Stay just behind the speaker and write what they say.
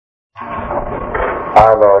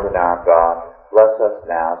Our Lord and our God, bless us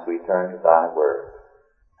now as we turn to thy word,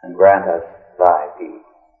 and grant us thy peace.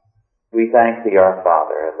 We thank thee, our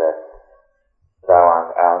Father, that thou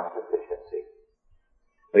art our sufficiency.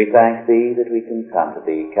 We thank thee that we can come to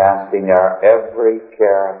thee, casting our every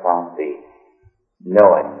care upon thee,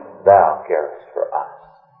 knowing thou carest for us.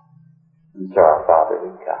 And so, our Father, we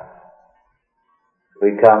come.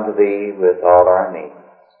 We come to thee with all our needs,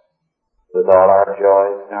 with all our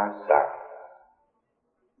joys and our sorrows,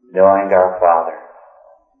 knowing, our Father,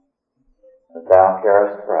 that thou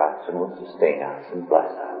carest for us and will sustain us and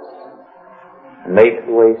bless us, and make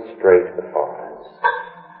the way straight before us.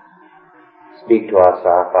 Speak to us,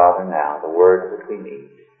 our Father, now the word that we need,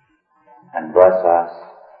 and bless us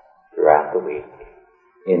throughout the week.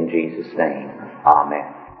 In Jesus' name,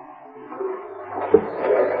 amen.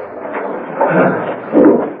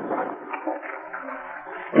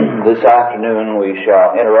 This afternoon we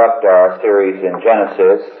shall interrupt our series in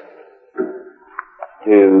Genesis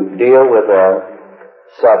to deal with a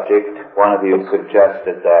subject one of you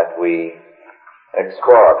suggested that we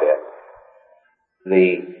explore a bit: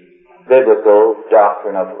 the biblical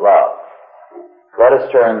doctrine of love. Let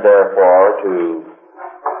us turn therefore to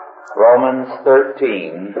Romans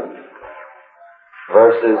 13,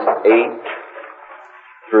 verses 8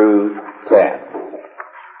 through 10.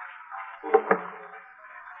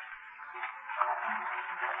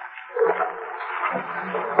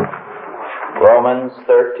 Romans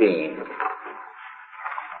 13,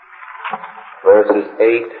 verses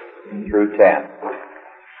 8 through 10.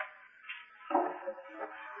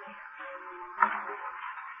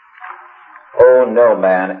 Owe no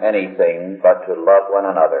man anything but to love one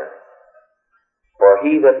another. For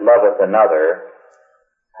he that loveth another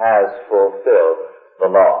has fulfilled the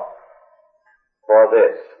law. For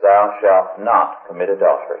this, thou shalt not commit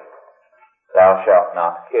adultery. Thou shalt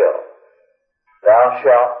not kill. Thou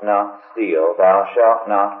shalt not steal. Thou shalt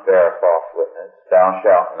not bear false witness. Thou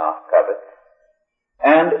shalt not covet.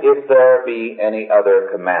 And if there be any other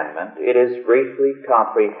commandment, it is briefly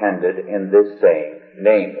comprehended in this saying,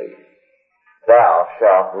 namely, thou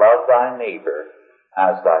shalt love thy neighbor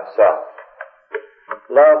as thyself.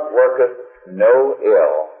 Love worketh no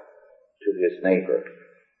ill to his neighbor.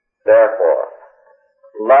 Therefore,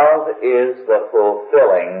 love is the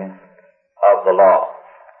fulfilling of the law.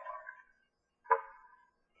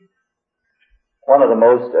 One of the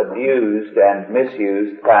most abused and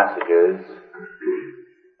misused passages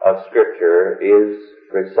of Scripture is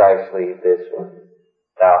precisely this one: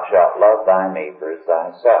 thou shalt love thy neighbor as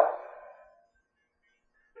thyself.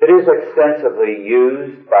 It is extensively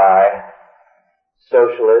used by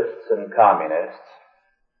socialists and communists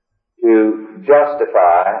to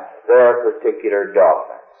justify their particular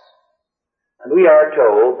dogmas. And we are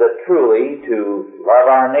told that truly to love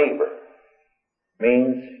our neighbor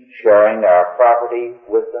means sharing our property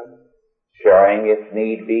with them, sharing, if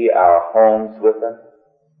need be, our homes with them,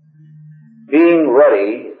 being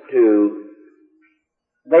ready to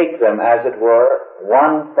make them, as it were,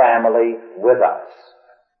 one family with us.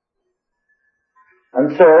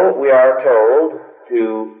 And so we are told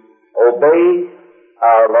to obey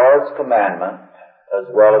our Lord's commandment,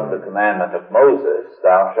 as well as the commandment of Moses,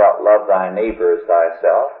 thou shalt love thy neighbor as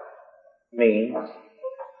thyself, means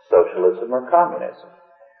socialism or communism.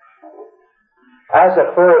 As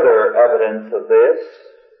a further evidence of this,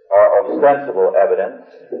 or ostensible evidence,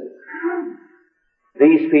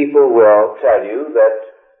 these people will tell you that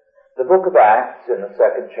the book of Acts in the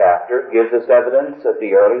 2nd chapter gives us evidence that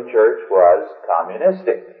the early church was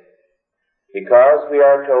communistic. Because we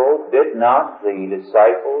are told, did not the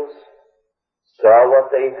disciples sell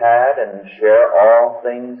what they had and share all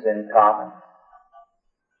things in common?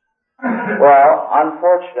 Well,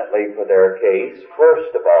 unfortunately for their case,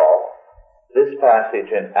 first of all, this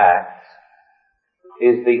passage in Acts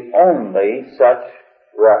is the only such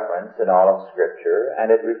reference in all of Scripture,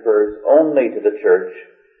 and it refers only to the church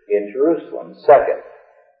in Jerusalem. Second,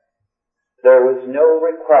 there was no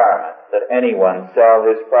requirement that anyone sell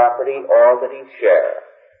his property or that he share.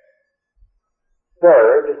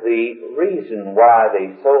 Third, the reason why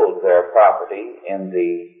they sold their property in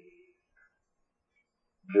the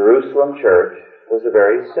Jerusalem church was a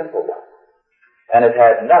very simple one. And it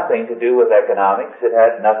had nothing to do with economics. It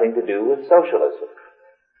had nothing to do with socialism.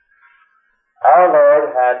 Our Lord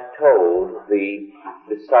had told the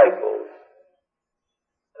disciples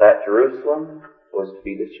that Jerusalem was to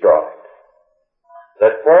be destroyed,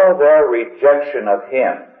 that for their rejection of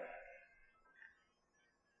Him,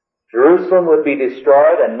 Jerusalem would be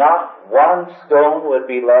destroyed and not one stone would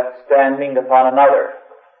be left standing upon another.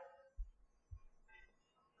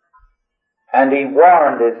 And he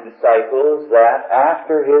warned his disciples that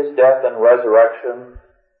after his death and resurrection,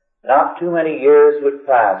 not too many years would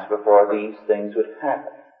pass before these things would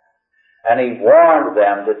happen. And he warned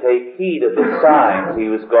them to take heed of the signs he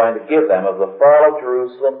was going to give them of the fall of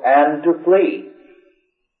Jerusalem and to flee.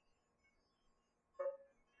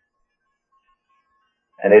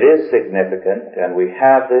 And it is significant, and we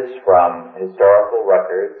have this from historical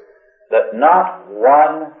records, that not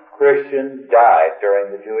one Christian died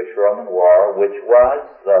during the Jewish-Roman War, which was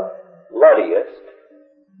the bloodiest,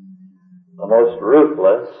 the most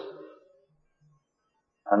ruthless,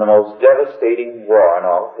 and the most devastating war in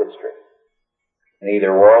all of history.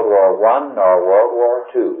 Neither World War I nor World War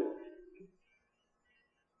II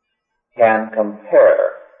can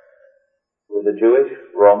compare with the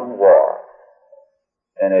Jewish-Roman War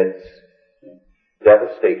in its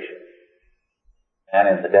devastation and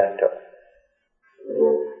in the death toll.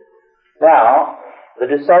 Now, the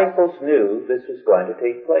disciples knew this was going to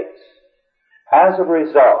take place. As a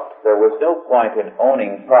result, there was no point in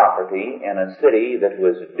owning property in a city that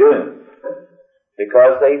was doomed,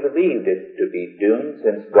 because they believed it to be doomed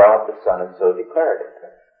since God the Son had so declared it.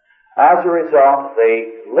 As a result,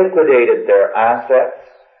 they liquidated their assets.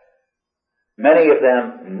 Many of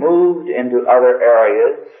them moved into other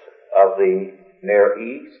areas of the Near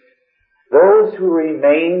East. Those who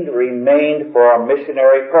remained for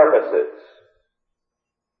missionary purposes.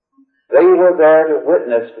 They were there to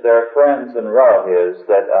witness to their friends and relatives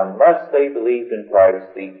that unless they believed in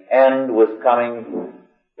Christ, the end was coming.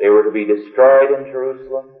 They were to be destroyed in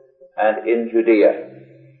Jerusalem and in Judea.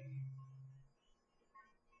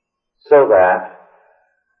 So that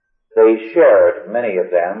they shared, many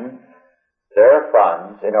of them, their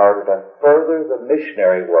funds in order to further the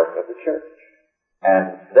missionary work of the church.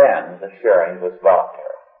 And then the sharing was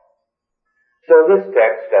voluntary. So this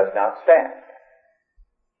text does not stand.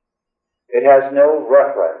 It has no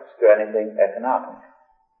reference to anything economic.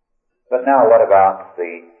 But now what about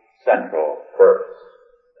the central verse?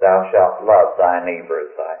 Thou shalt love thy neighbor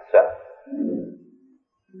as thyself.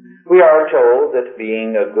 We are told that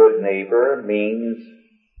being a good neighbor means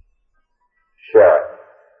sharing.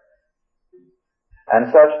 And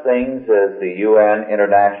such things as the UN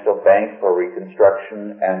International Bank for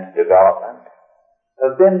Reconstruction and Development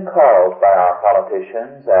have been called by our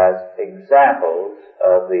politicians as examples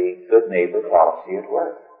of the good neighbor policy at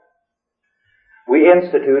work. We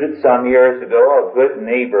instituted some years ago a good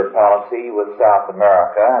neighbor policy with South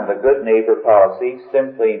America, and the good neighbor policy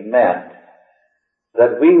simply meant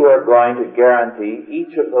that we were going to guarantee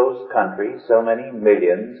each of those countries so many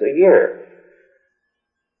millions a year.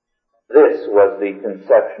 This was the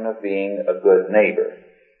conception of being a good neighbor.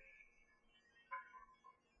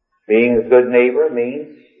 Being a good neighbor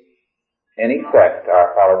means, in effect,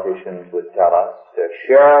 our politicians would tell us, to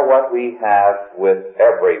share what we have with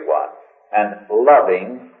everyone and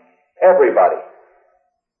loving everybody.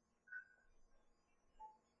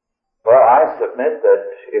 Well, I submit that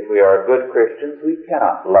if we are good Christians, we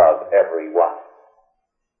cannot love everyone.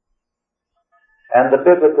 And the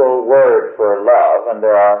biblical word for love, and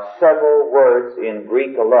there are several words in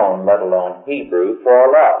Greek alone, let alone Hebrew,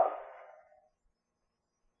 for love,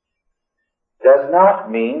 does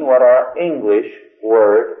not mean what our English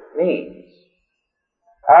word means.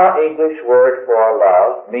 Our English word for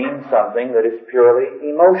love means something that is purely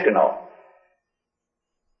emotional.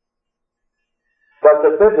 But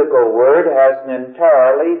the biblical word has an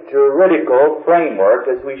entirely juridical framework,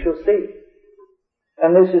 as we shall see.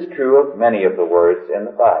 And this is true of many of the words in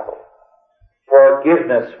the Bible.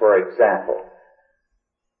 Forgiveness, for example,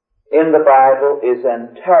 in the Bible is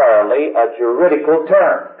entirely a juridical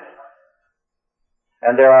term.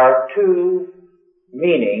 And there are two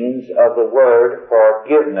meanings of the word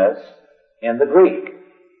forgiveness in the Greek.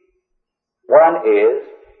 One is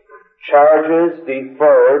charges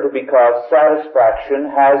deferred because satisfaction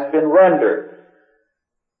has been rendered.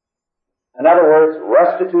 In other words,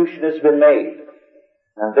 restitution has been made,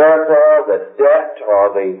 and therefore the debt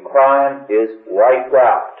or the crime is wiped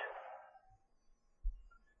out.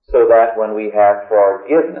 So that when we have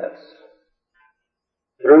forgiveness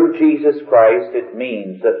through Jesus Christ, it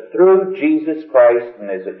means that through Jesus Christ and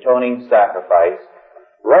His atoning sacrifice,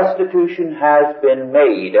 restitution has been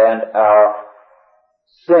made and our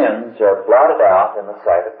sins are blotted out in the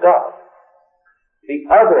sight of God. The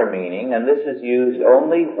other meaning, and this is used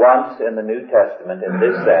only once in the New Testament in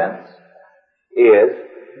this sense,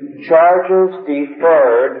 is charges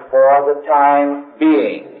deferred for the time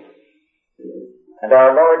being. And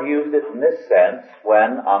our Lord used it in this sense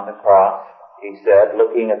when on the cross He said,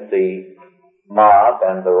 looking at the mob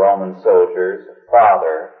and the Roman soldiers,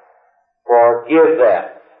 Father, forgive them,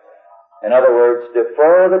 In other words,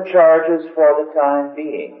 defer the charges for the time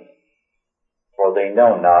being, for they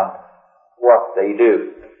know not what they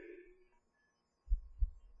do.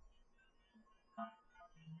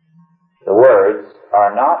 The words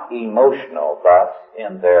are not emotional thus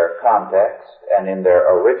in their context and in their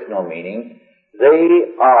original meaning.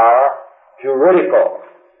 They are juridical.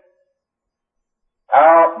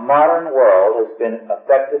 Our modern world has been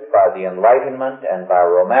affected by the Enlightenment and by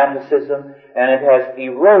Romanticism, and it has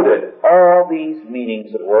eroded all these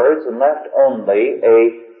meanings of words and left only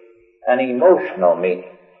an emotional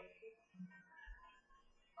meaning.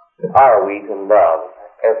 Are we to love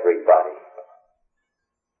everybody?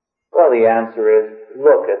 Well, the answer is,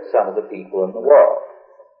 look at some of the people in the world.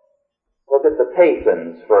 Look at the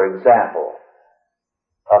Pathans, for example,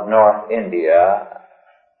 of North India,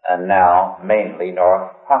 and now mainly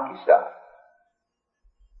North Pakistan.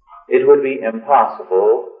 It would be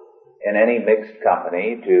impossible in any mixed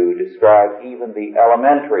company to describe even the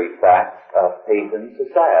elementary facts of Pathan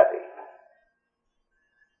society.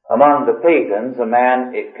 Among the Pathans, a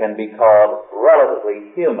man can be called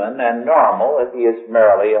relatively human and normal if he is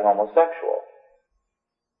merely a homosexual,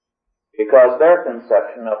 because their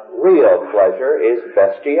conception of real pleasure is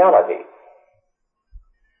bestiality.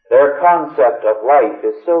 Their concept of life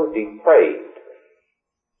is so depraved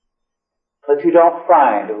that you don't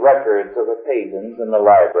find records of the Pathans in the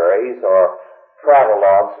libraries or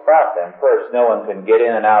travelogues about them. First, no one can get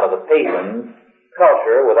in and out of the Pathan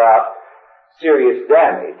culture without serious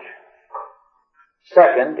damage.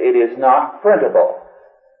 Second, it is not printable.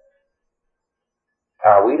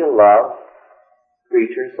 Are we to love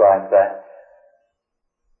creatures like that?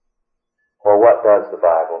 Or what does the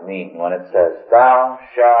Bible mean when it says, "Thou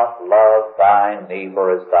shalt love thy neighbor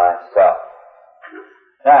as thyself"?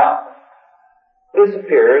 Now, this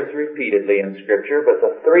appears repeatedly in Scripture, but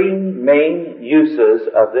the three main uses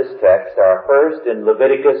of this text are first in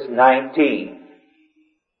Leviticus 19.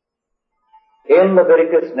 In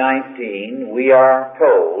Leviticus 19, we are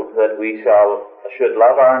told that we should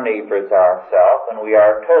love our neighbor as ourselves, and we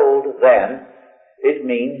are told then it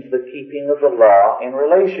means the keeping of the law in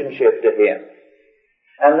relationship to him.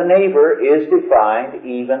 And the neighbor is defined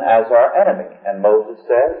even as our enemy. And Moses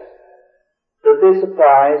says that this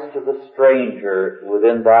applies to the stranger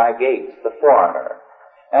within thy gates, the foreigner.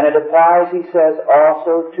 And it applies, he says,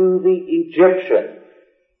 also to the Egyptian,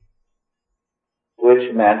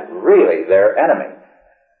 which meant really their enemy.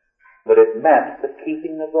 But it meant the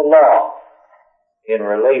keeping of the law in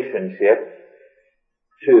relationship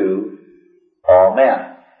to all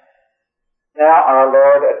men. Now our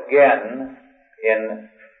Lord again in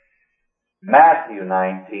Matthew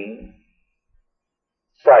 19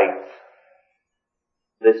 cites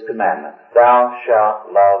this commandment, "Thou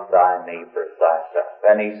shalt love thy neighbor as thyself."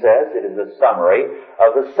 And he says it is a summary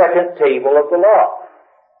of the second table of the law.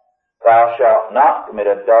 Thou shalt not commit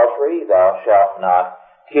adultery, thou shalt not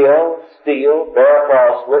kill, steal, bear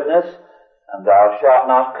false witness, and thou shalt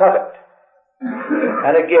not covet.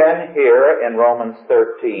 And again here in Romans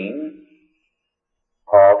 13,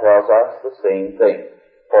 Paul tells us the same thing.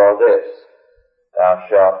 For this, thou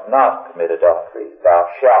shalt not commit adultery, thou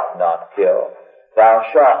shalt not kill, thou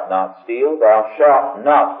shalt not steal, thou shalt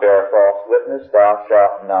not bear false witness, thou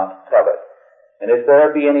shalt not covet. And if there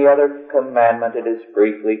be any other commandment, it is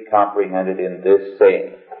briefly comprehended in this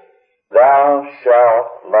saying, "Thou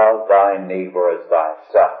shalt love thy neighbor as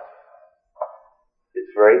thyself."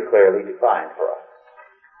 It's very clearly defined for us.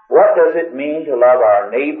 What does it mean to love our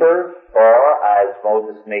neighbor? Or, as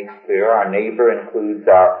Moses makes clear, our neighbor includes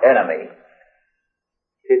our enemy.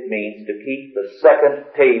 It means to keep the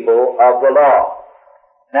second table of the law.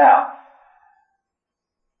 Now,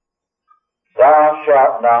 thou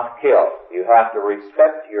shalt not kill. You have to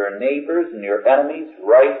respect your neighbor's and your enemy's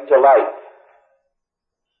right to life.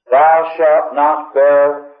 Thou shalt not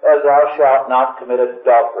commit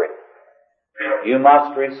adultery. You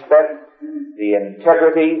must respect the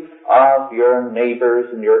integrity of your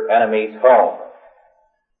neighbor's and your enemy's home.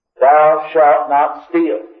 Thou shalt not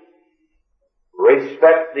steal.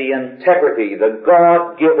 Respect the integrity, the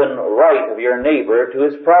God-given right of your neighbor to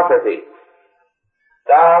his property.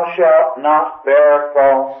 Thou shalt not bear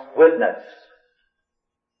false witness.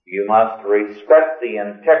 You must respect the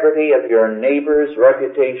integrity of your neighbor's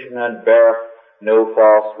reputation and bear no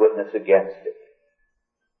false witness against it.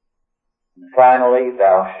 And finally,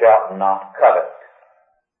 thou shalt not covet.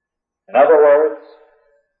 In other words,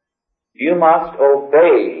 you must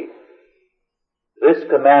obey this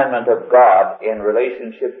commandment of God in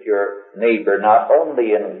relationship to your neighbor, not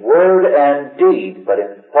only in word and deed, but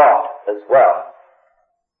in thought as well.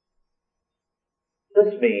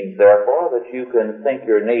 This means, therefore, that you can think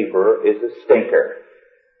your neighbor is a stinker.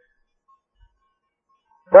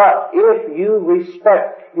 But if you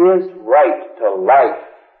respect his right to life,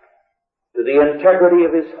 to the integrity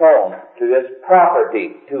of his home, to his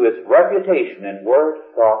property, to his reputation in word,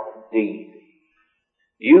 thought, and deed,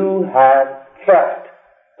 you have kept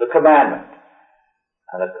the commandment.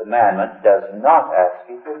 And the commandment does not ask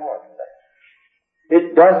you for more than that.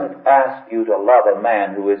 It doesn't ask you to love a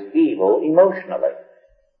man who is evil emotionally.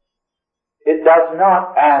 It does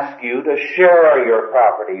not ask you to share your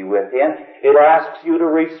property with him. It asks you to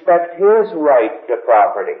respect his right to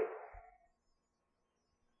property.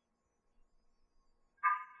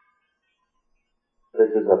 This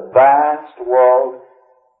is a vast world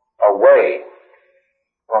away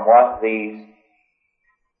from what these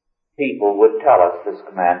people would tell us this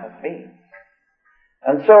commandment means.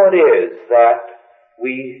 And so it is that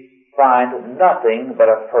we find nothing but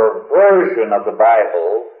a perversion of the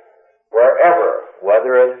Bible wherever,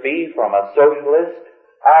 whether it be from a socialist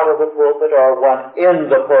out of the pulpit or one in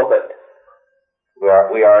the pulpit.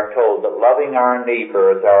 We are told that loving our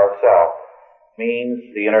neighbor as ourselves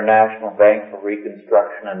means the International Bank for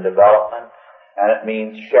Reconstruction and Development, and it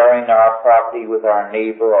means sharing our property with our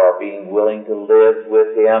neighbor or being willing to live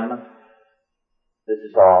with him. This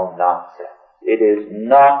is all nonsense. It is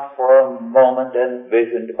not for a moment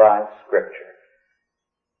envisioned by Scripture.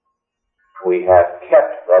 We have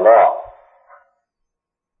kept the law.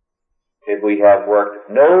 If we have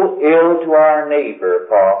worked no ill to our neighbor,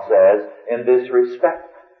 Paul says, in this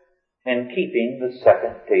respect, in keeping the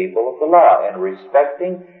second table of the law, in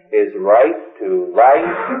respecting his right to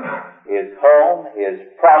life, his home, his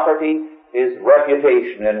property, his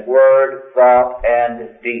reputation in word, thought,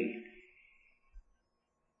 and deed.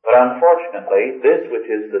 But unfortunately, this which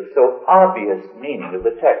is the so obvious meaning of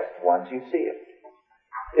the text, once you see it,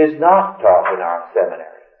 is not taught in our seminaries.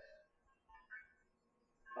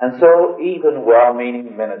 And so even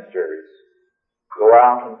well-meaning ministers go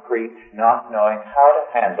out and preach not knowing how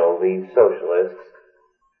to handle these socialists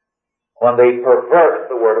when they pervert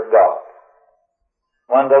the Word of God,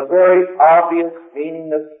 when the very obvious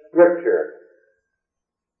meaning of Scripture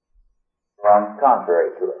runs contrary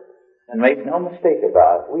to it. And make no mistake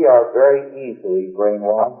about it, we are very easily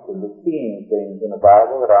brainwashed into seeing things in the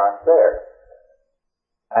Bible that aren't there.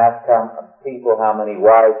 Ask people how many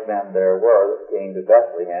wise men there were that came to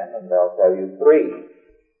Bethlehem, and they'll tell you 3.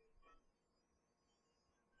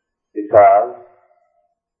 Because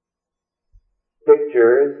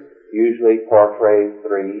pictures usually portray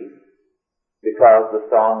 3. Because the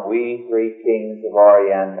song "We Three Kings of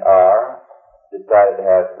Orient Are" decided to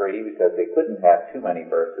have 3 because they couldn't have too many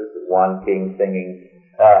verses. One king singing,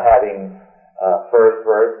 having first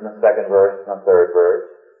verse and a second verse and a third verse.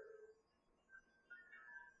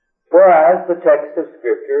 Whereas the text of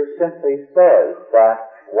Scripture simply says that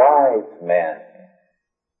wise men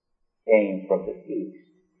came from the east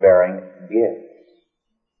bearing gifts.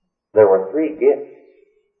 There were 3 gifts,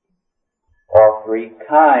 or 3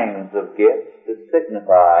 kinds of gifts to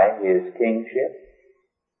signify his kingship,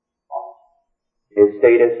 his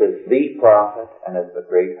status as the prophet and as the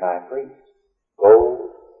great high priest: gold,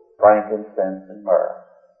 frankincense, and myrrh.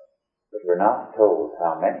 But we're not told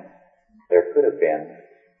how many. There could have been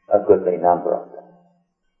a goodly number of them.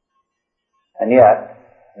 And yet,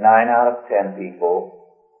 9 out of 10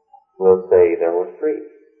 people will say there were 3.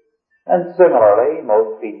 And similarly,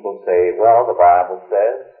 most people say, well, the Bible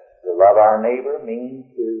says to love our neighbor means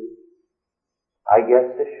to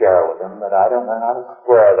share with them, but I don't know how to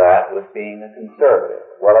square that with being a conservative.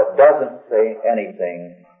 Well, it doesn't say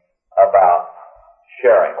anything about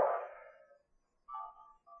sharing.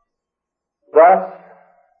 Thus,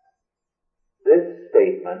 this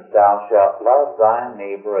statement, "Thou shalt love thy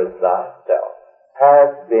neighbor as thyself,"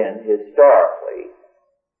 has been historically,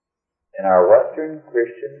 in our Western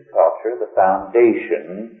Christian culture, the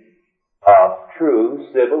foundation of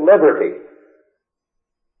true civil liberty.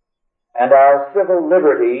 And our civil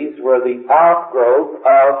liberties were the outgrowth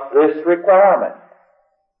of this requirement.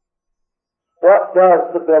 What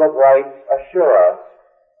does the Bill of Rights assure us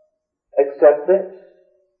except this?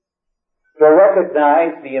 To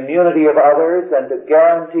recognize the immunity of others and to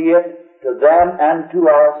guarantee it to them and to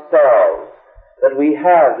ourselves that we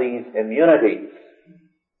have these immunities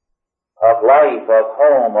of life, of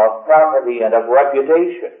home, of property, and of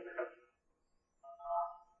reputation.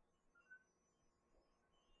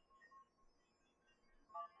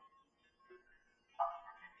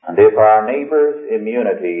 And if our neighbor's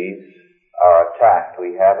immunities are attacked,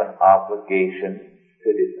 we have an obligation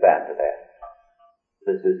to defend them.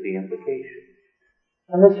 This is the implication.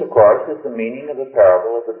 And this, of course, is the meaning of the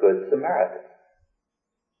parable of the Good Samaritan.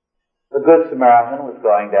 The Good Samaritan was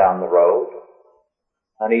going down the road,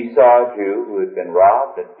 and he saw a Jew who had been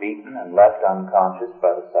robbed and beaten and left unconscious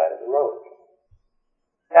by the side of the road.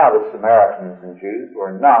 Now, the Samaritans and Jews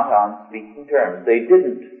were not on speaking terms. They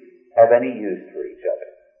didn't have any use for each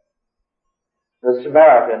other. The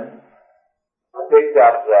Samaritan picked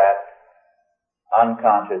up that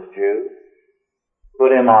unconscious Jew,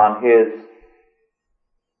 put him on his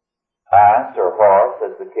ass or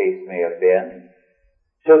horse, as the case may have been,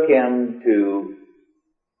 took him to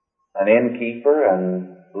an innkeeper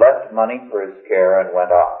and left money for his care and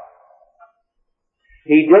went off.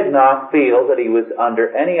 He did not feel that he was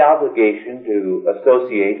under any obligation to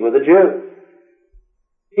associate with a Jew.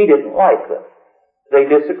 He didn't like them. They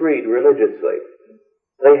disagreed religiously.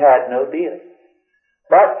 They had no dealing.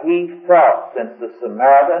 But he felt, since the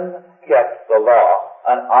Samaritan kept the law,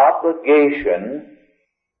 an obligation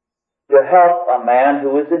to help a man who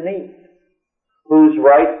was in need, whose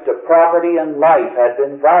right to property and life had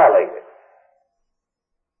been violated.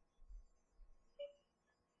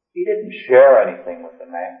 He didn't share anything with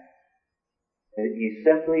the man. He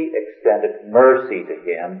simply extended mercy to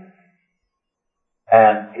him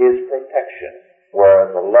and his protection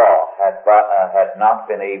where the law had not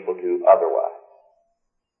been able to otherwise.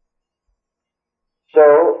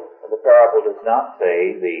 So, the parable does not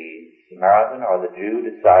say the Samaritan or the Jew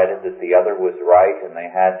decided that the other was right and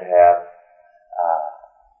they had to have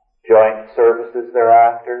joint services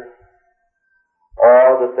thereafter,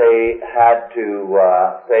 or that they had to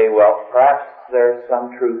say, well, perhaps there's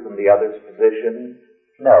some truth in the other's position.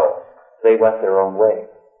 No, they went their own way.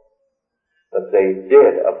 But they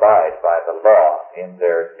did abide by the law in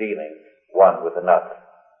their dealings one with another.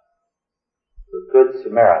 The Good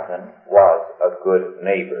Samaritan was a good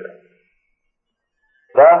neighbor.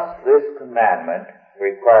 Thus, this commandment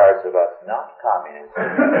requires of us not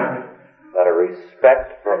communism, but a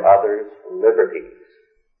respect for others' liberties.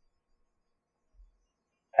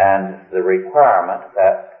 And the requirement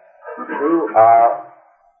that through our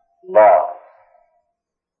laws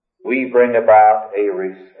we bring about a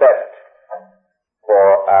respect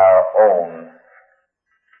for our own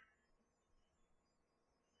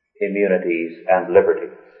immunities and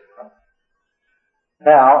liberties.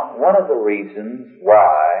 Now, one of the reasons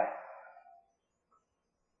why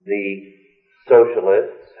the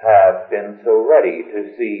socialists have been so ready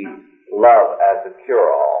to see love as a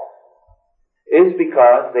cure-all is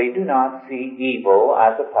because they do not see evil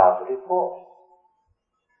as a positive force.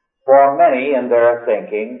 For many in their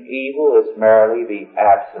thinking, evil is merely the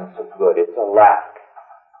absence of good. It's a lack.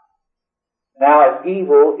 Now, if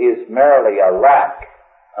evil is merely a lack,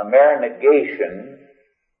 a mere negation,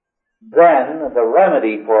 then the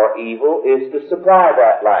remedy for evil is to supply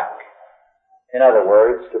that lack. In other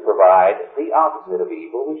words, to provide the opposite of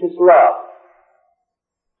evil, which is love.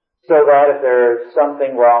 So that if there's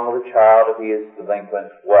something wrong with a child, if he is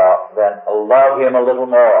delinquent, well, then love him a little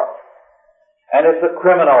more. And if the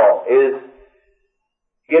criminal is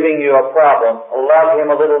giving you a problem, love him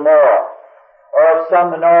a little more. Or if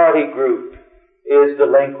some minority group is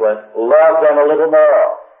delinquent, love them a little more.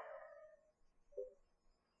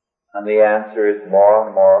 And the answer is more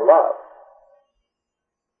and more love.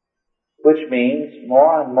 Which means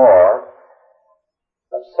more and more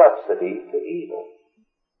a subsidy to evil.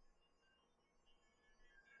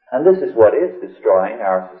 And this is what is destroying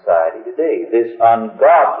our society today, this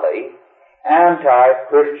ungodly,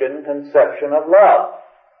 anti-Christian conception of love.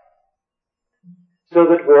 So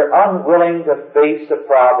that we're unwilling to face a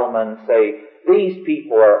problem and say, these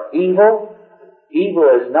people are evil.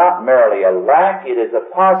 Evil is not merely a lack, it is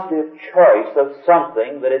a positive choice of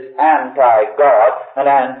something that is anti-God and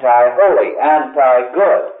anti-holy,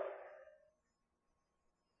 anti-good.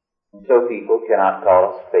 And so people cannot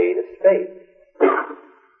call a spade a spade.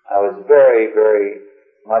 I was very, very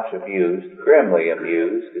much amused, grimly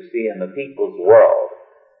amused, to see in the People's World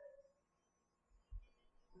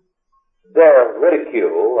their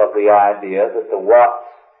ridicule of the idea that the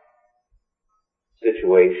Watts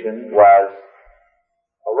situation was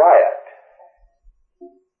a riot.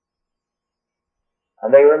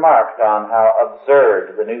 And they remarked on how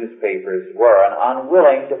absurd the newspapers were and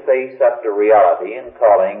unwilling to face up to reality in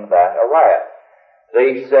calling that a riot.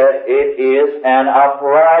 They said it is an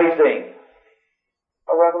uprising.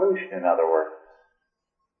 A revolution, in other words.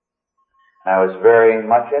 I was very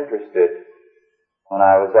much interested when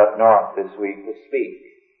I was up north this week to speak,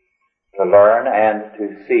 to learn and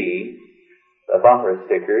to see the bumper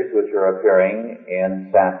stickers which are appearing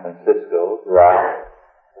in San Francisco throughout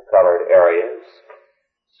the colored areas,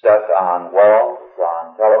 stuck on walls,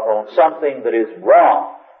 on telephones, something that is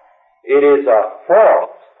wrong. It is a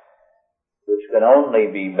fault which can only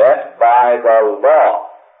be met by the law.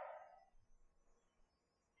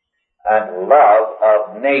 And love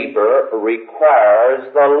of neighbor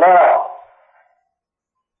requires the law.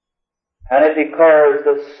 And it declares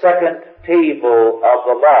the second table of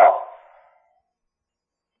the law,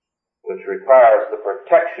 which requires the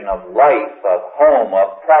protection of life, of home,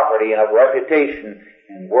 of property, and of reputation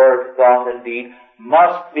in word, thought, and deed,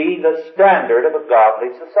 must be the standard of a godly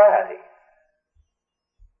society.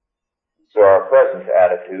 So our present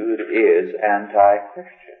attitude is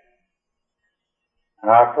anti-Christian. And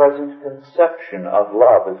our present conception of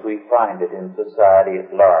love as we find it in society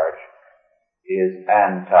at large is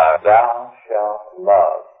anti. Thou shalt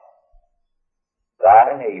love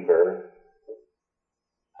thy neighbor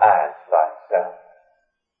as thyself.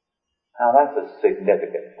 Now that's a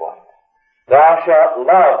significant point. Thou shalt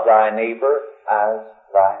love thy neighbor as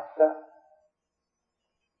thyself.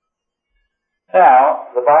 Now,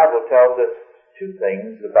 the Bible tells us two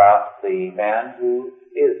things about the man who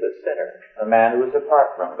is a sinner, the man who is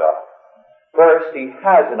apart from God. First, he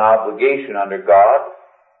has an obligation under God,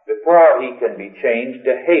 before he can be changed,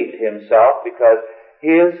 to hate himself, because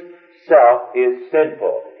his self is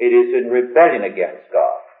sinful. It is in rebellion against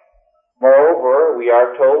God. Moreover, we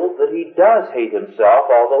are told that he does hate himself,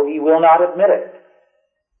 although he will not admit it.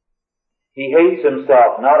 He hates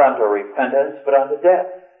himself not unto repentance, but unto death.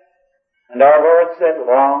 And our Lord said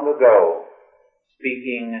long ago,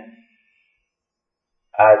 speaking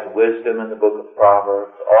as wisdom in the book of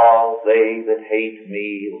Proverbs, all they that hate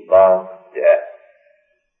me love death.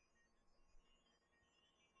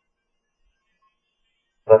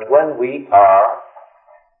 But when we are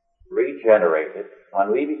regenerated,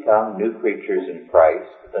 when we become new creatures in Christ,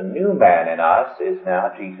 the new man in us is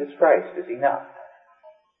now Jesus Christ, is he not?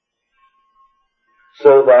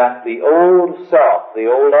 So that the old self, the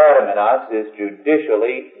old Adam in us, is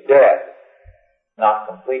judicially dead. Not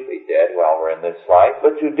completely dead while we're in this life,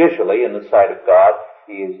 but judicially, in the sight of God,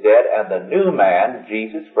 he is dead, and the new man,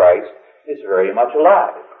 Jesus Christ, is very much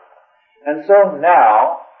alive. And so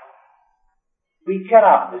now, we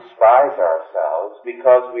cannot despise ourselves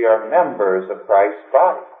because we are members of Christ's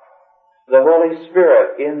body. The Holy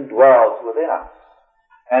Spirit indwells within us,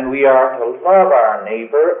 and we are to love our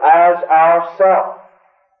neighbor as ourselves.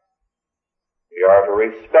 We are to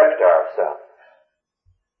respect ourselves.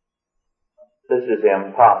 This is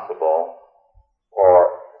impossible for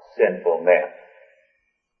sinful men.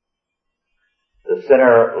 The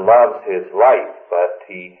sinner loves his life, but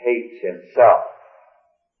he hates himself.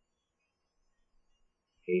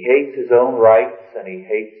 He hates his own rights, and he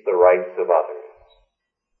hates the rights of others.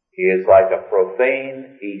 He is like a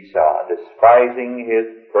profane Esau, despising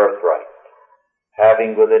his birthright,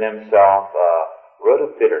 having within himself a root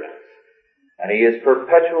of bitterness. And he is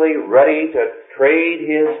perpetually ready to trade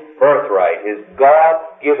his birthright, his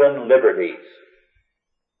God-given liberties,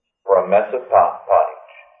 for a mess of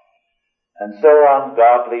pottage. And so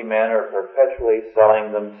ungodly men are perpetually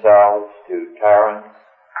selling themselves to tyrants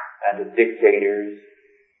and to dictators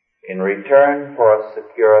in return for a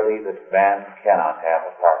security that man cannot have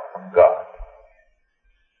apart from God.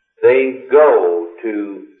 They go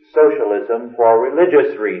to socialism for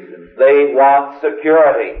religious reasons. They want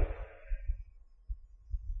security.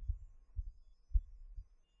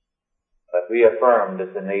 But we affirmed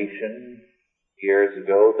as a nation years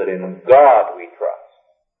ago that in God we trust,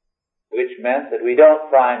 which meant that we don't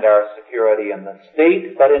find our security in the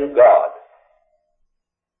state, but in God.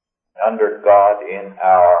 Under God in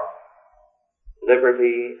our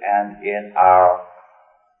liberty and in our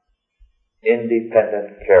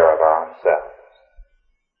independent care of ourselves.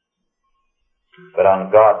 But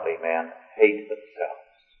ungodly men hate themselves.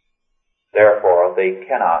 Therefore, they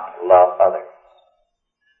cannot love others.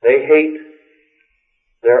 They hate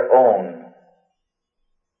their own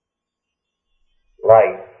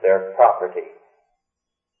life, their property,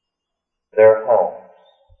 their homes.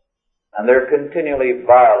 And they're continually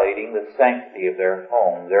violating the sanctity of their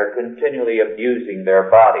home. They're continually abusing their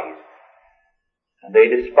bodies. And they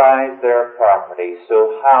despise their property.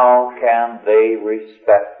 So how can they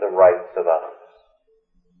respect the rights of others?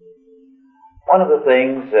 One of the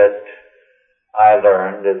things that I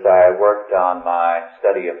learned as I worked on my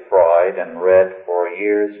study of Freud and read for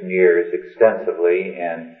years and years extensively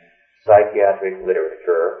in psychiatric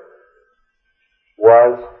literature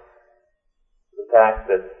was the fact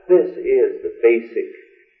that this is the basic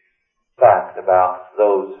fact about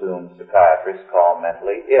those whom psychiatrists call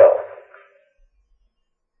mentally ill.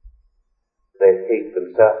 They hate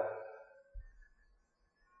themselves.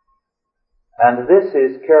 And this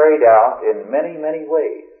is carried out in many, many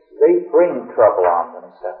ways. They bring trouble on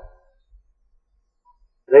themselves.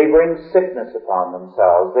 They bring sickness upon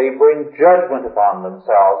themselves. They bring judgment upon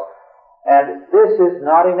themselves. And this is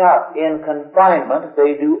not enough. In confinement,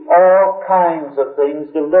 they do all kinds of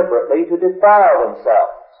things deliberately to defile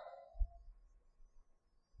themselves.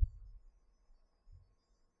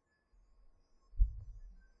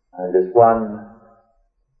 And as one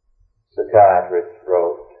psychiatrist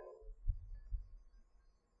wrote,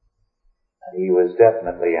 and he was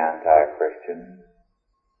definitely anti-Christian,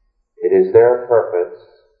 it is their purpose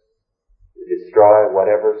to destroy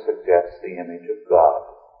whatever suggests the image of God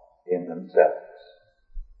in themselves.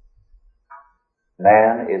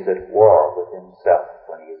 Man is at war with himself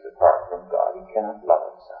when he is apart from God. He cannot love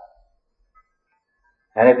himself.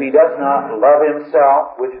 And if he does not love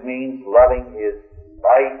himself, which means loving his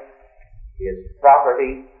life, his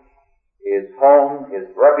property, his home, his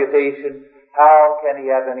reputation, how can he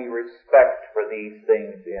have any respect for these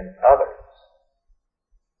things in others?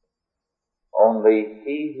 Only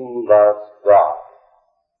he who loves God,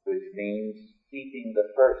 which means keeping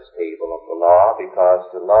the first table of the law, because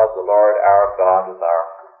to love the Lord our God with our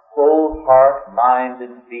whole heart, mind,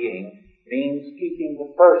 and being means keeping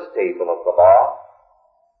the first table of the law.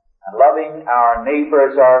 And loving our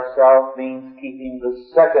neighbor as ourselves means keeping the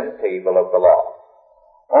second table of the law.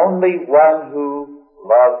 Only one who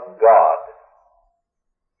loves God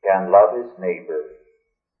can love his neighbor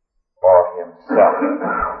or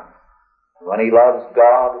himself. When he loves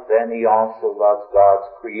God, then he also loves God's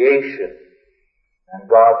creation and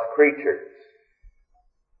God's creatures.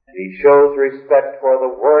 And he shows respect for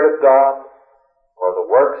the Word of God, for the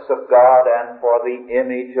works of God, and for the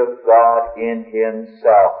image of God in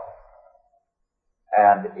himself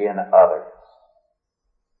and in others.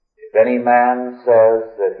 If any man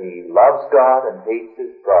says that he loves God and hates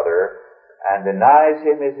his brother and denies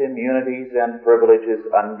him his immunities and privileges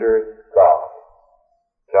under God,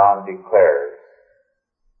 John declares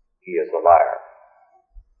he is a liar.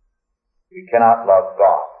 We cannot love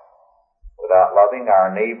God without loving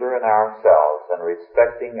our neighbor and ourselves and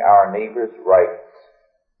respecting our neighbor's rights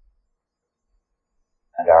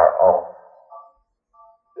and our own.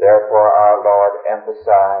 Therefore our Lord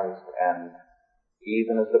emphasized, and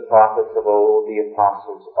even as the prophets of old, the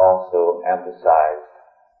apostles also emphasized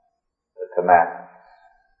the commandments,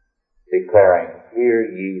 declaring, "Hear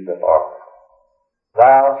ye the Lord.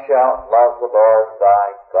 Thou shalt love the Lord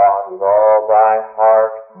thy God with all thy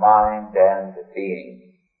heart, mind, and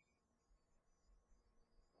being.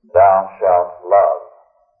 Thou shalt love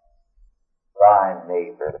thy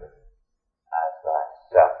neighbor as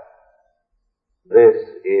thyself." This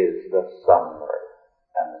is the summary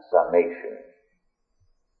and the summation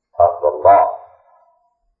of the law.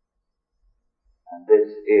 And this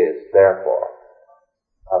is, therefore,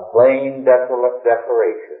 a plain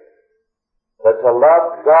declaration that to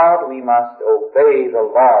love God we must obey the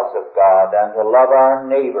laws of God, and to love our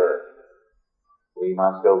neighbor we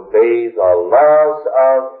must obey the laws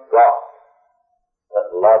of God.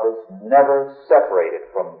 That love is never separated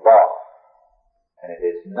from law, and it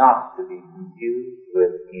is not to be confused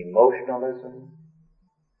with emotionalism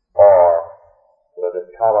or with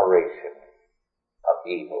a toleration of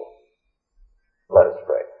evil. Let us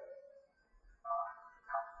pray.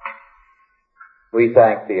 We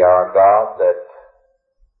thank Thee, our God, that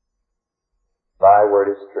Thy word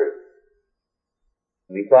is true.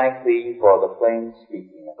 We thank Thee for the plain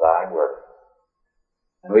speaking of Thy word.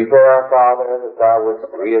 And we pray, our Father, that Thou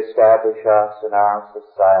wouldst reestablish us in our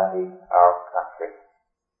society, our country,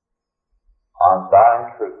 on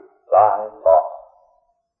Thy truth, Thy law,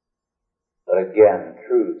 that again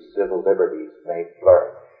true civil liberties may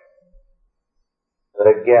flourish, that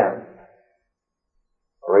again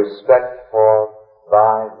respect for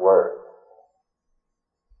Thy word,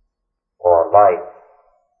 for life,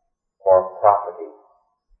 for property,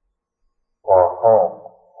 for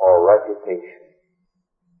home, for reputation,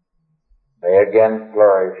 may again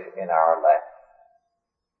flourish in our land.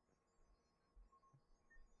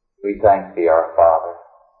 We thank Thee, our Father,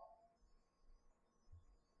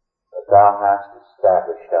 that Thou hast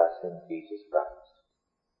established us in Jesus Christ,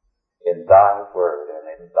 in Thy word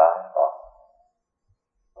and in Thy law.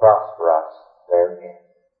 Prosper us therein.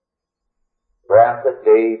 Grant that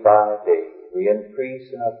day by day we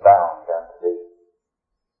increase and abound unto Thee,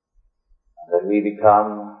 and that we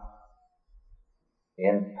become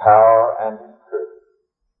in power and in truth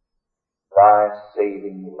Thy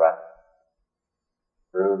saving remnant,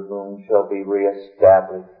 through whom shall be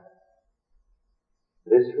reestablished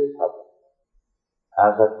this republic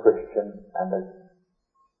as a Christian and a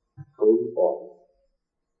free order,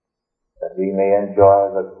 that we may enjoy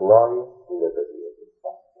the glorious liberty of the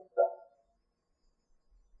Son of God.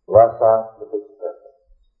 Bless us with His purpose,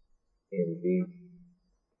 in Jesus.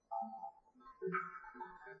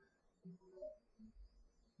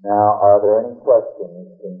 Now, are there any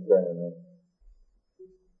questions concerning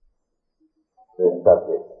this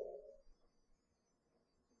subject?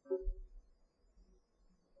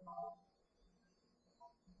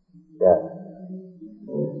 Yes.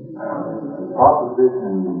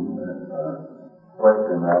 Opposition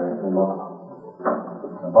question that came up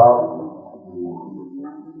about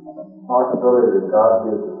the possibility that God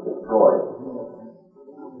gives us a choice.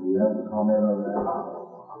 Do you have to comment on that?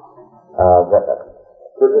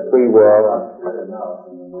 The free will.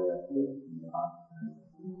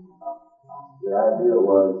 The idea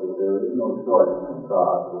was that there is no choice in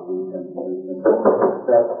God, that we can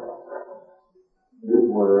accept His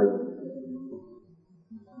word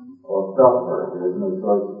or suffer. There is no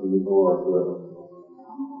choice to evil or good.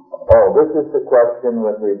 Oh, this is the question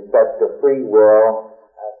with respect to free will.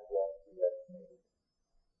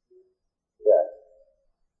 Yes.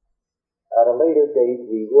 At a later date,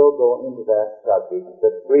 we will go into that subject,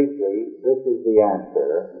 but briefly, this is the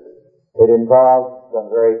answer. It involves some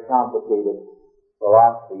very complicated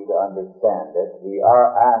philosophy to understand it. We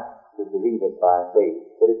are asked to believe it by faith,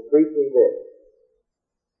 but it's briefly this.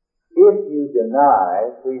 If you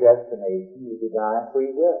deny predestination, you deny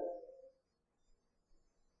free will.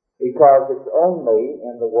 Because it's only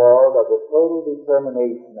in the world of the total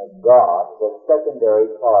determination of God that secondary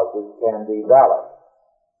causes can be valid.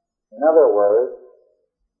 In other words,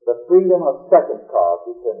 the freedom of second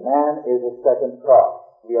causes, and man is a second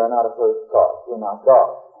cause. We are not a first cause. We're not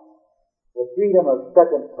God. The freedom of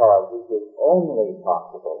second causes is only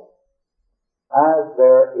possible as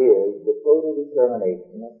there is the total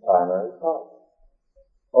determination of primary causes.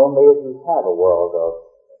 Only if you have a world of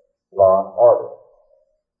law and order.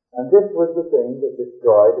 And this was the thing that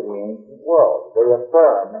destroyed the ancient world. They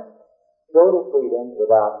affirmed total freedom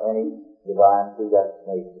without any divine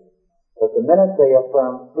predestination. But the minute they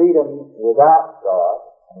affirmed freedom without God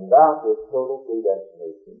and without this total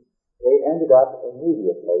predestination, they ended up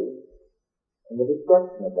immediately in the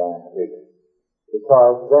destruction of man's freedom.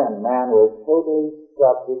 Because then man was totally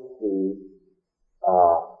subject to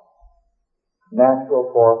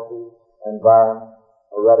natural forces, environment,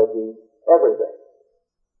 heredity, everything.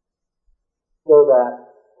 So that,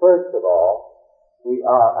 first of all, we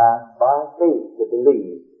are asked by faith to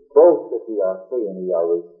believe both that we are free and we are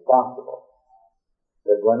responsible.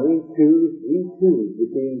 That when we choose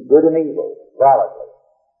between good and evil validly.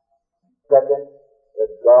 Second,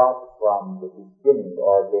 that God from the beginning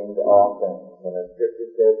ordained all things. And the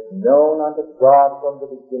Scripture says, known unto God from the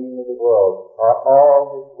beginning of the world are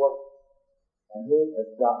all His works. And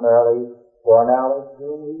it's not merely foreknowledge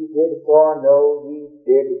whom He did foreknow, He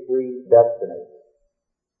did predestinate.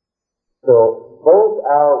 So both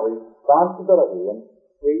our responsibility and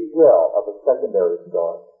free will of the secondary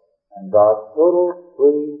source and God's total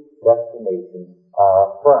predestination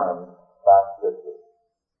are affirmed by Scripture.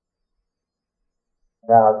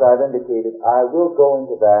 Now, as I've indicated, I will go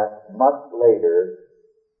into that much later,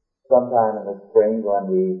 sometime in the spring, when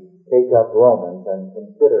we take up Romans and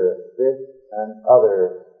consider this and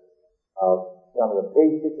other of some of the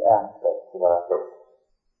basic aspects of our faith.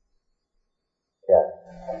 Yes.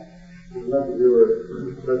 Remember, you were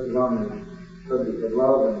touching on the subject of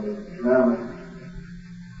love and the commandments.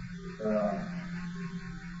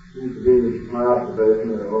 Seems to be my observation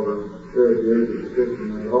that over 30 years of Christian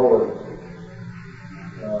has always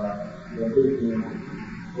been teaching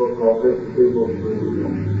so-called Christian people to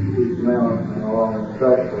keep commandments and along the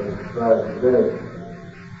track for society today.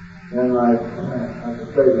 And that's a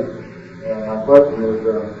statement. My question is,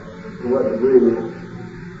 to what degree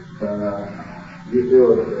you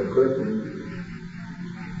feel as Christians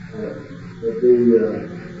that be a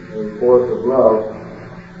force of love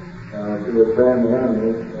to withstand the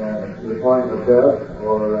enemy to the point of death,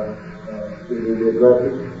 or to be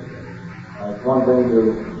aggressive? It's one thing to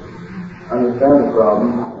understand the problem.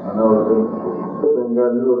 I know that the thing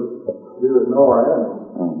that do is know our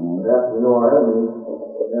enemies. But after we know our enemies,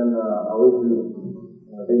 then we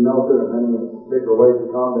can be no good at any particular ways to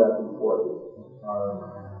combat these forces.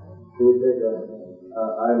 Do we take an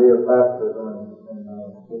idea of pacifism and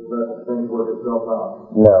just let things work itself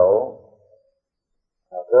out? No.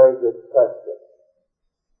 A very good question.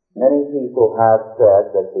 Many people have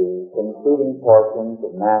said that the concluding portions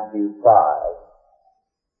of Matthew 5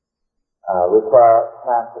 require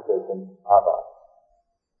pacifism of us.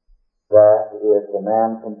 That if a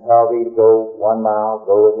man compel thee to go 1 mile,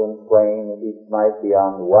 go with him twain, if he smite thee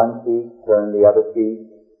on one cheek, turn the other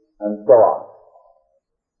cheek, and so on.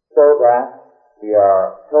 So that we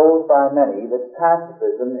are told by many that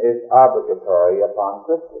pacifism is obligatory upon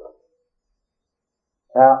Christians.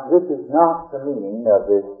 Now, this is not the meaning of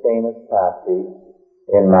this famous passage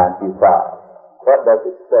in Matthew 5. What does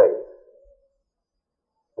it say?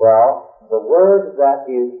 Well, the word that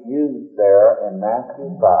is used there in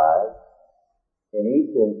Matthew 5, in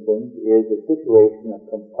each instance, is a situation of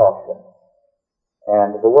compulsion.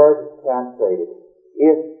 And the word is translated,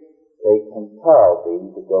 if they compel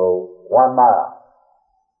thee to go 1 mile,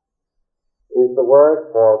 is the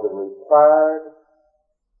word for the required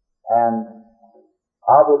and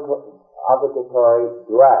obligatory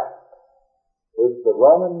draft which the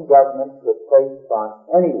Roman government could place upon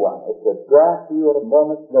anyone. It could draft you at a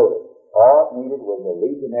moment's notice. All it needed was a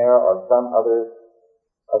legionnaire or some other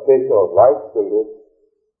official of like status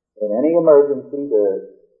in any emergency to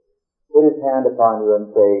put his hand upon you and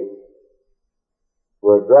say,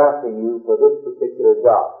 we're drafting you for this particular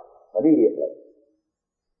job immediately.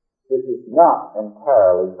 This is not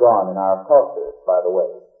entirely gone in our culture, by the way.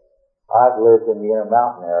 I've lived in the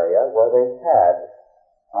Intermountain area where they had,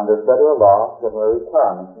 under federal law, similar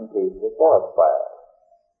requirements in case of a forest fire.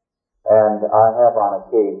 And I have on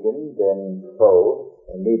occasion been told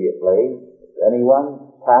immediately, if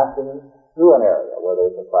anyone passing through an area where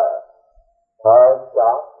there's a fire, car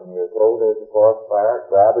stops and you're told there's a forest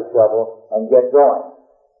fire, grab a shovel and get going.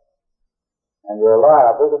 And you're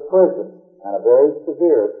liable to prison and a very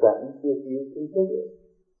severe sentence if you continue.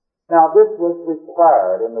 Now, this was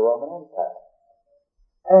required in the Roman Empire.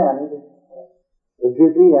 And the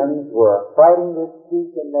Judeans were fighting this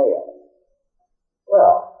tooth and nail.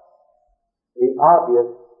 Well, the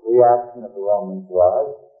obvious reaction of the Romans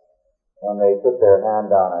was, when they put their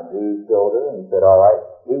hand on a Jew's shoulder and said, all right,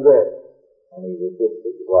 do this, and he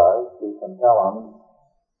resisted, was to compel him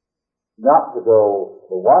not to go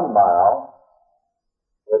the 1 mile,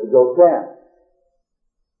 but to go 10.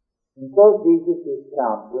 And so Jesus is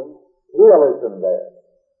counseling realism there.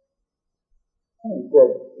 And he said,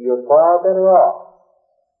 you're far better off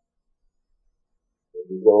if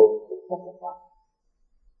you go the second mile.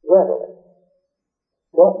 Readily.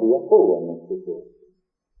 Don't be a fool in this situation.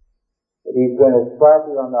 If he's going to strike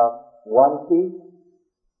you on the one cheek,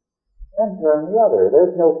 then turn the other.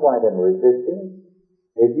 There's no point in resisting.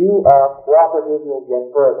 If you are cooperative, you'll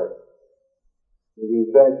get further. If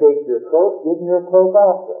he's going to take your coat, give him your coat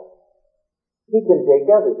also. He can take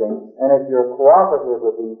everything, and if you're cooperative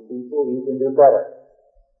with these people, you can do better.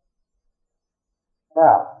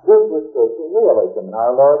 Now, this was social realism, and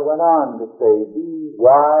our Lord went on to say, be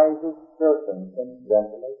wise as serpents and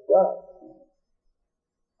gentle as doves.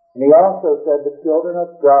 And he also said the children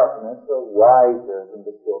of darkness are wiser than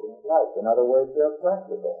the children of light. In other words, they're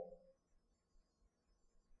practical.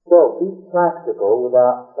 So, be practical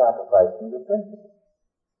without sacrificing your principles.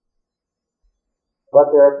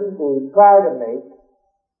 But there are people who try to make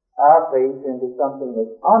our faith into something as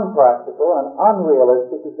unpractical and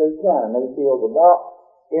unrealistic as they can, and they feel the more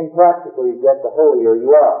impractical you get, the holier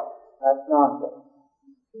you are. That's nonsense.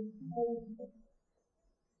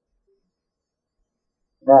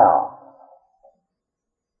 Now,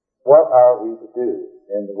 what are we to do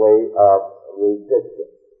in the way of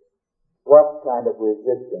resistance? What kind of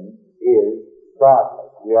resistance is godly?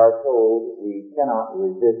 We are told we cannot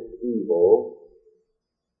resist evil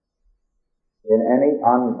in any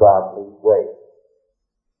ungodly way.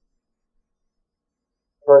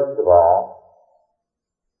 First of all,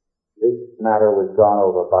 this matter was gone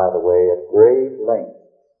over, by the way, at great length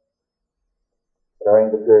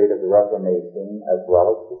during the period of the Reformation as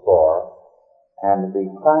well as before, and the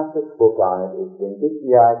classic book on it is the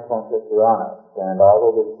Vindiciae contra Tyrannos, and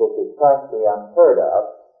although this book is practically unheard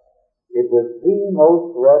of, it was the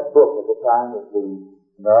most read book at the time of the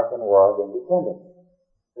American War of Independence.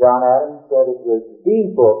 John Adams said it was the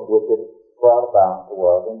book which had brought about the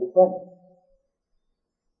War of Independence.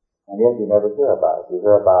 And yet you never hear about it. You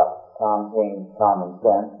hear about Tom Paine's Common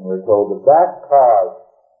Sense, and we're told that that caused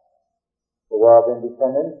the War of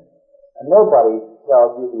Independence. And nobody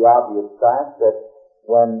tells you the obvious fact that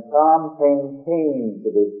when Tom Paine came to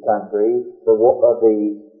this country, the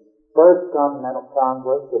First Continental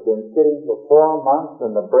Congress had been sitting for 4 months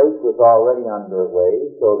and the break was already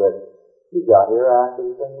underway, so that he got here after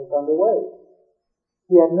the thing was underway.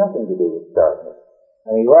 He had nothing to do with starting it.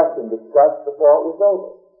 And he left in disgust before it was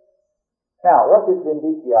over. Now, what did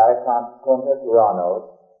Vindiciae contra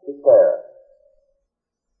Tyrannos declare?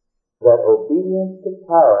 That obedience to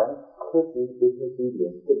tyrants could be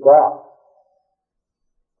disobedience to God.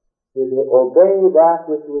 To obey that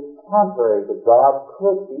which was contrary to God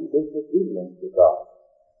could be disobedience to God.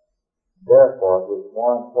 Therefore, it was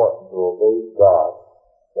more important to obey God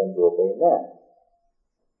than to obey men.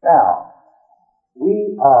 Now,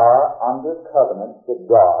 we are under covenants of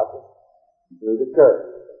God through the church,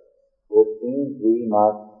 which means we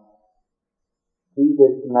must keep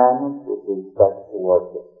His commandments with respect to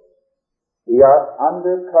worship. We are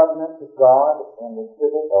under covenant with God in the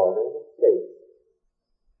civil order of the state,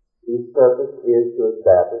 whose purpose is to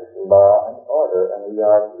establish law and order, and we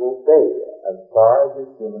are to obey as far as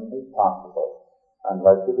is humanly possible,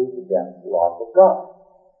 unless it is against the laws of God.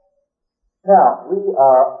 Now, we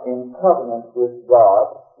are in covenant with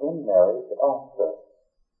God in marriage also.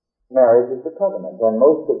 Marriage is a covenant, and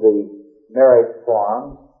most of the marriage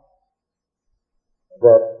forms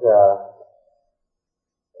that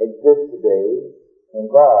exist today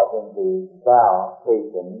involve in the vow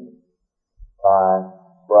taken by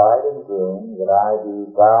bride and groom that I do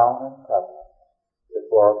vow and covenant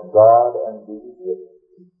before God and these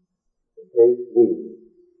witnesses to take thee,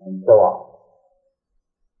 and so on.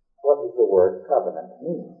 What does the word covenant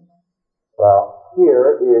mean? Well,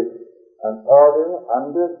 here is an order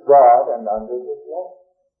under God and under His law.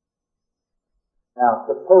 Now,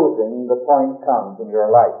 supposing the point comes in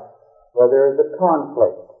your life where there is a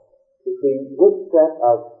conflict between which set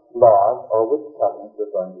of laws or which covenants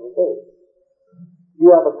you're going to obey.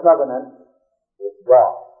 You have a covenant with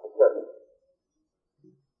God, the church.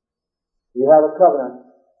 You have a covenant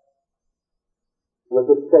with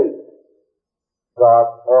the state,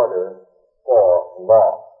 God's order for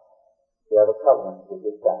law. You have a covenant with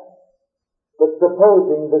this family. But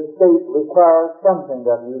supposing the state requires something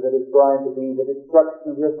of you that is going to be the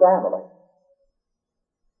destruction of your family,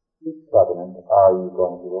 which covenant are you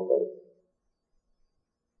going to obey?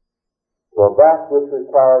 For that which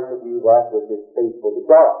requires of you that which is faithful to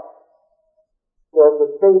God. So if the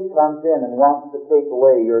state comes in and wants to take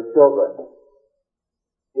away your children,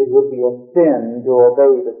 it would be a sin to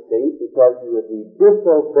obey the state because you would be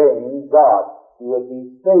disobeying God. You would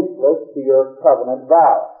be faithless to your covenant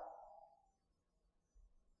vow.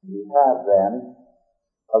 You have then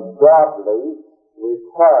a godly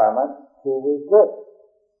requirement to resist.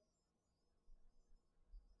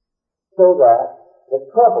 So that the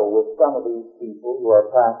trouble with some of these people who are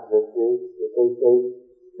pacifists is that they say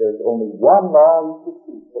there's only one law you should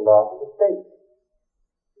keep, the law of the state,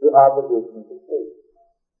 the obligation to the state.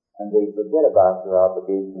 And they forget about your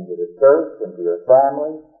obligation to the church and to your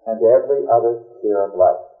family and to every other sphere of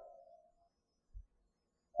life.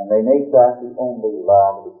 And they make that the only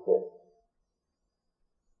law that exists.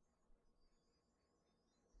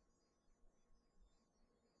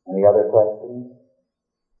 Any other questions?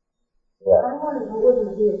 Yes. I wonder if it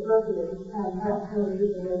wouldn't be appropriate to kind of have some of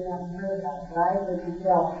these ways I've heard about it, right? But you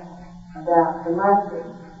tell about the masters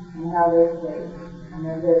and how they stay and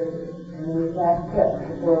their visitors, and then you have steps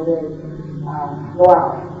before they go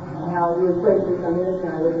out, and how you equate this on this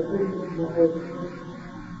side with the priests and the priests.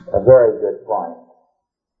 A very good point.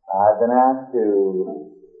 I've been asked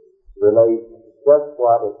to relate just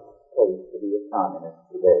what it takes to be a communist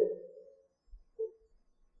today.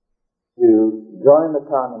 To join the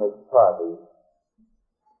Communist Party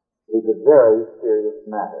is a very serious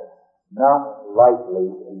matter, not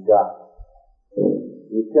lightly done.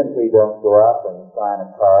 You simply don't go up and sign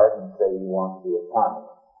a card and say you want to be a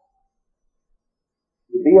communist.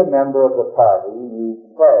 To be a member of the party,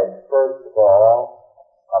 you pledge, first of all,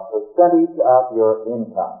 a percentage of your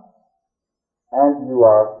income, and you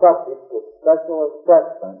are subject to special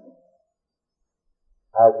assessment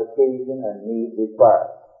as occasion and need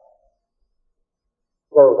requires,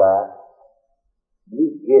 so that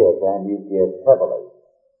you give, and you give heavily,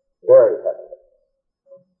 very heavily.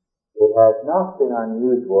 It has not been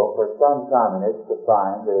unusual for some communists to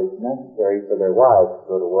find that it's necessary for their wives to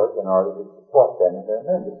go to work in order to support them in their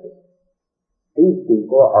membership. These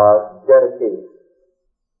people are dedicated.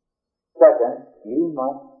 Second, you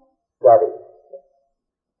must study.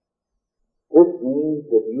 This means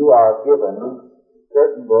that you are given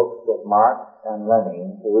certain books of Marx and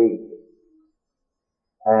Lenin to read.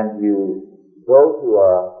 And you go to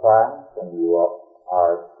a class and you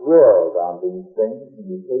are drilled on these things, and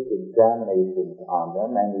you take examinations on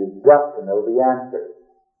them, and you've got to know the answers.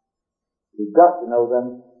 You've got to know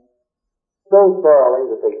them so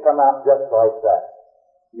thoroughly that they come out just like that.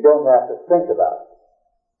 You don't have to think about it.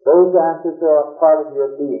 Those answers are a part of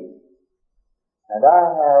your being. And I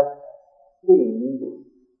have seen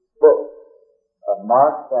books of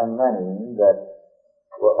Marx and Lenin that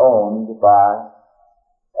were owned by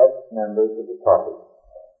ex-members of the party.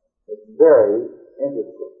 It's very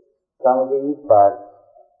interesting. Some of these by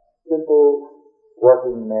simple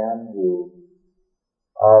working men who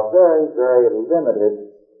are very, very limited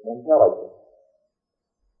intelligence.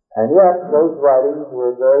 And yet, those writings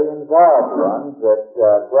were very involved ones that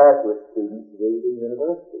graduate students read in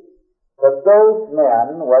university. But those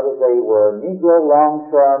men, whether they were Negro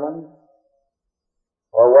longshoremen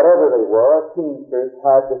or whatever they were, teamsters,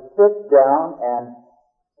 had to sit down and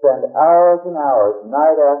spend hours and hours,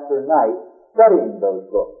 night after night, studying those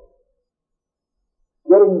books,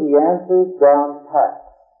 getting the answers down pat.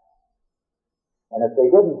 And if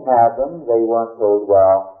they didn't have them, they weren't told,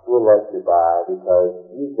 well, we'll let you by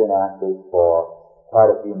because you've been at this for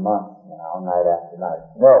quite a few months now, night after night.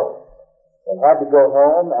 No. They had to go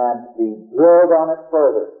home and be drilled on it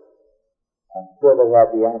further until they had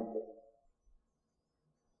the answer.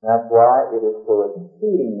 That's why it is so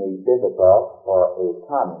exceedingly difficult for a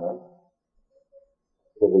communist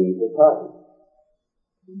to leave the party.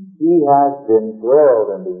 He has been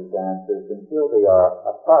drilled in these answers until they are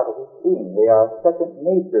a part of his being. They are second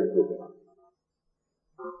nature to him.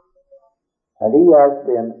 And he has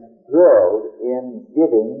been drilled in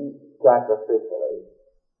giving sacrificially,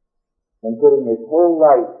 in putting his whole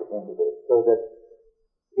life into this, so that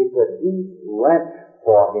it's a deep wrench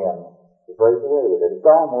for him to break away with it. It's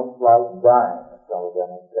almost like dying, as some of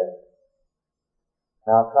them have said.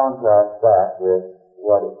 Now contrast that with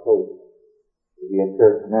what it takes to be a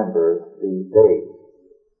church member these days.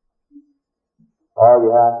 All you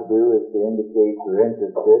have to do is to indicate you're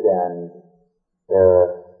interested, and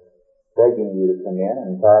they're begging you to come in.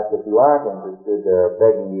 In fact, if you aren't interested, they're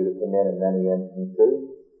begging you to come in many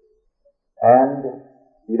instances. And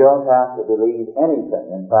you don't have to believe anything.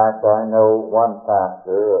 In fact, I know one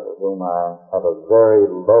pastor of whom I have a very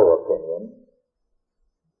low opinion,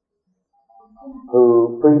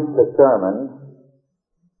 who preached a sermon,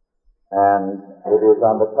 and it was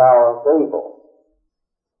on the Tower of Babel.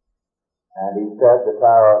 And he said the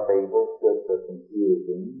Tower of Babel stood for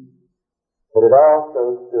confusion, but it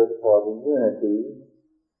also stood for the unity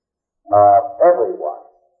of everyone.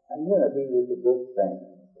 And unity was a good thing.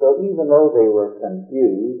 So even though they were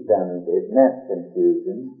confused, and it meant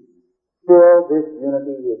confusion, still this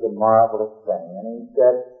unity was a marvelous thing. And he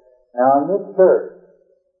said, now in this church,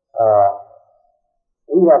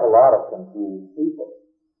 we have a lot of confused people.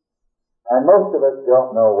 And most of us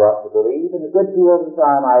don't know what to believe, and a good deal of the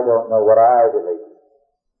time I don't know what I believe.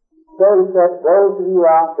 So he said, those of you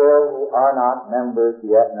out there who are not members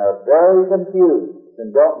yet and are very confused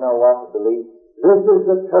and don't know what to believe, this is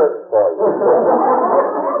the church for you.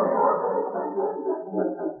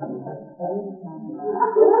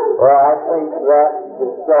 Well, I think that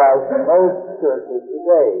describes most churches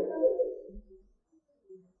today.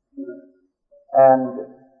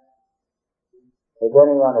 And if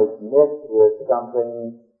anyone is mixed with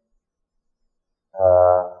something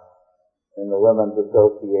in the Women's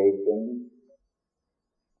Association,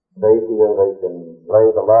 they feel they can lay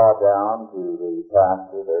the law down to the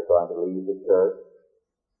pastor, they're going to leave the church,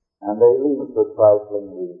 and they leave for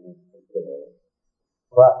trifling reasons continually.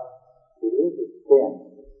 But it is a sin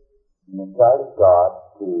in the sight of God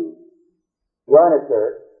to join a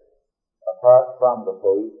church apart from the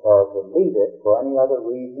faith, or to leave it for any other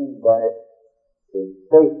reason than it is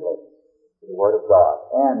faithless to the Word of God.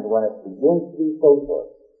 And when it begins to be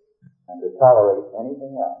faithless and to tolerate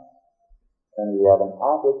anything else, then we have an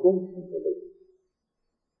obligation to leave.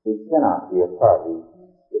 We cannot be a party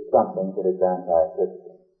to something that is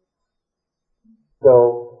anti-Christian.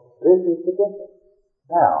 So, this is the difference.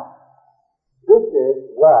 Now, this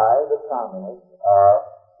is why the communists are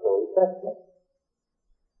so effective.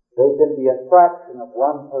 They can be a fraction of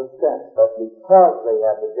 1%, but because they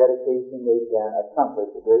have the dedication, they can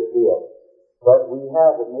accomplish a great deal. But we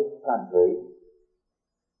have in this country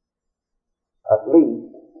at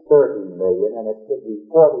least 30 million, and it could be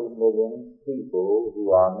 40 million people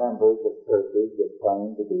who are members of churches that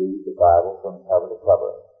claim to believe the Bible from cover to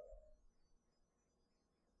cover.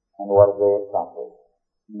 And what have they accomplished?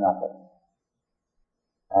 Nothing.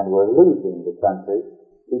 And we're losing the country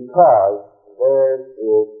because there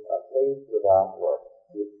is a faith without works,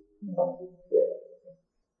 which must be dead.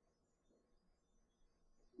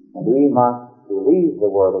 And we must believe the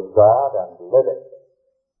Word of God and live it.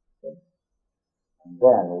 And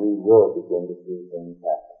then we will begin to see things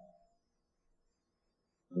happen.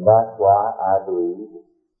 And that's why I believe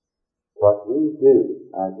what we do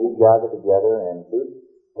as we gather together in groups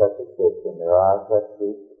such as this, and there are such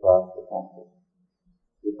groups across the country,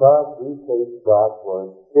 because we take God's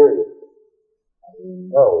Word seriously, and we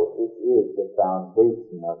know it is the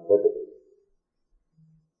foundation of liberty.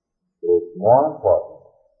 It is more important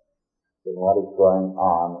than what is going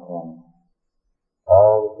on in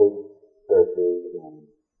all the big churches and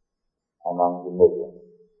among the millions.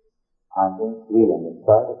 I think we, in the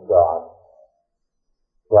sight of God,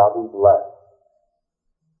 shall be blessed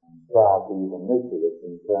and shall be the nucleus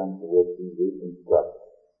in terms of which He reconstructs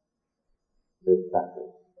this country.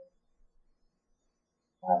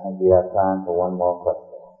 I think we have time for one more question.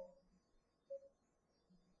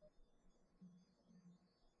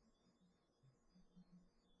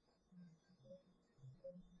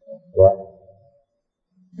 Yes?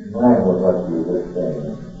 Mine was what you were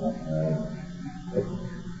saying.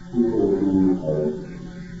 People who are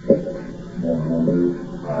members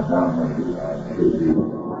are non-members should be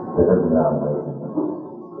denominated.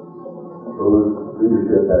 Whose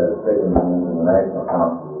leadership has taken them into the National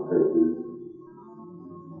Council of Churches,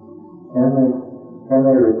 can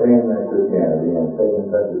they retain their Christianity and stay in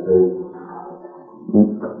such a church?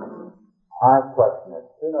 I question it.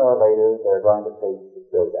 Sooner or later, they're going to face the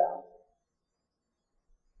showdown.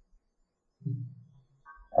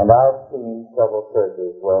 And I've seen several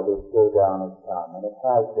churches where this showdown has come, and it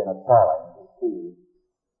has been appalling to see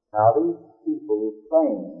how these people who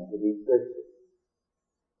claim to be Christians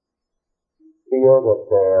feel that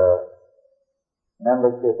their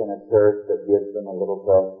membership in a church that gives them a little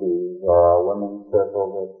prestige, or a women's circle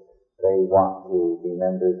that they want to be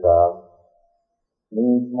members of,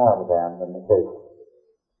 means more to them than the faith.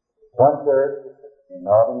 One church in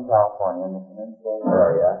Northern California, in the Peninsula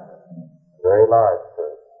area, a very large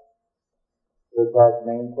church, which has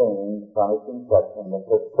maintained from its inception the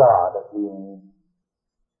facade of being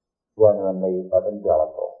genuinely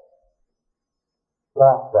evangelical,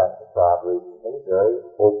 lost that facade recently, very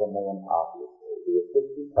openly and obviously. The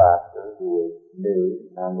assistant pastor, who is new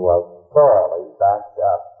and was thoroughly backed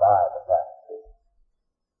up by the pastor,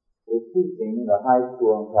 was teaching the high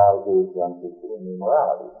school and college age young people in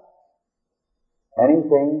immorality.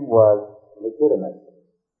 Anything was legitimate,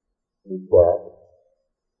 he said,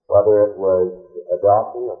 whether it was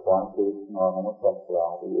adultery or fornication or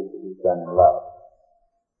homosexuality, if it was done in love.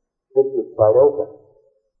 This was quite open.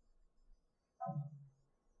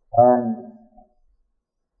 And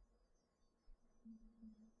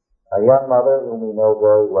a young mother whom we know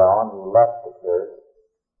very well and who left the church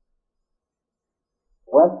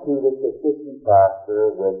went to this assistant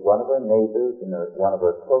pastor with one of her neighbors and one of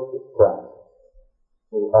her closest friends,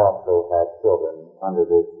 who also had children under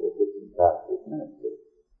this assistant pastor's ministry,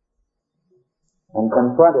 and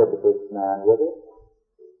confronted this man with it.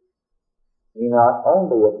 He not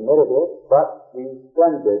only admitted it, but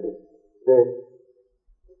defended this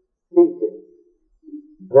teaching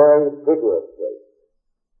very vigorously.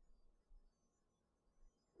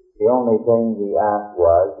 The only thing he asked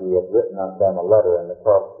was, he had written on them a letter in the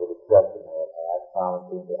course of the discussion they had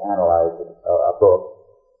promising to analyze a book,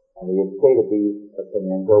 and he had stated these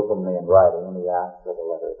opinions openly in writing, and he asked for the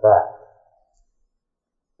letter back.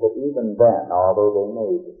 But even then, although they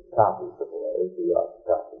made copies of the letters, he lost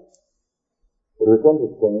copies. It was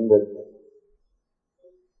interesting that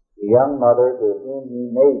the young mother to whom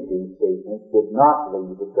he made these statements did not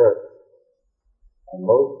leave the church, and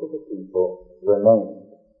most of the people remained.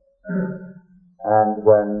 And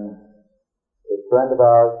when a friend of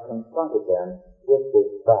ours confronted them with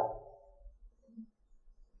this fact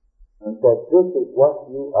and said, "This is what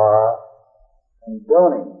you are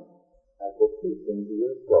condoning as a teaching to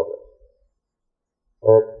your children,"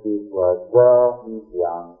 her excuse was, "Well, he's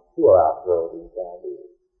young, he'll outgrow these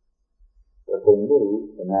ideas." But they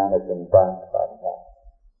knew the man had been backed by the past.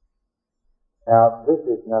 Now, this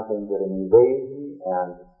is nothing but an evasion,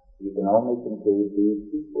 and you can only conclude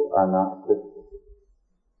these people are not Christians.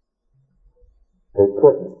 They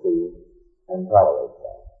couldn't see and tolerate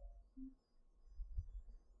that.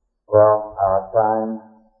 Well, our time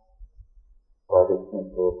for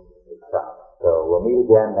dismissal is come. So we'll meet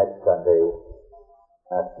again next Sunday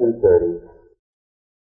at 2:30.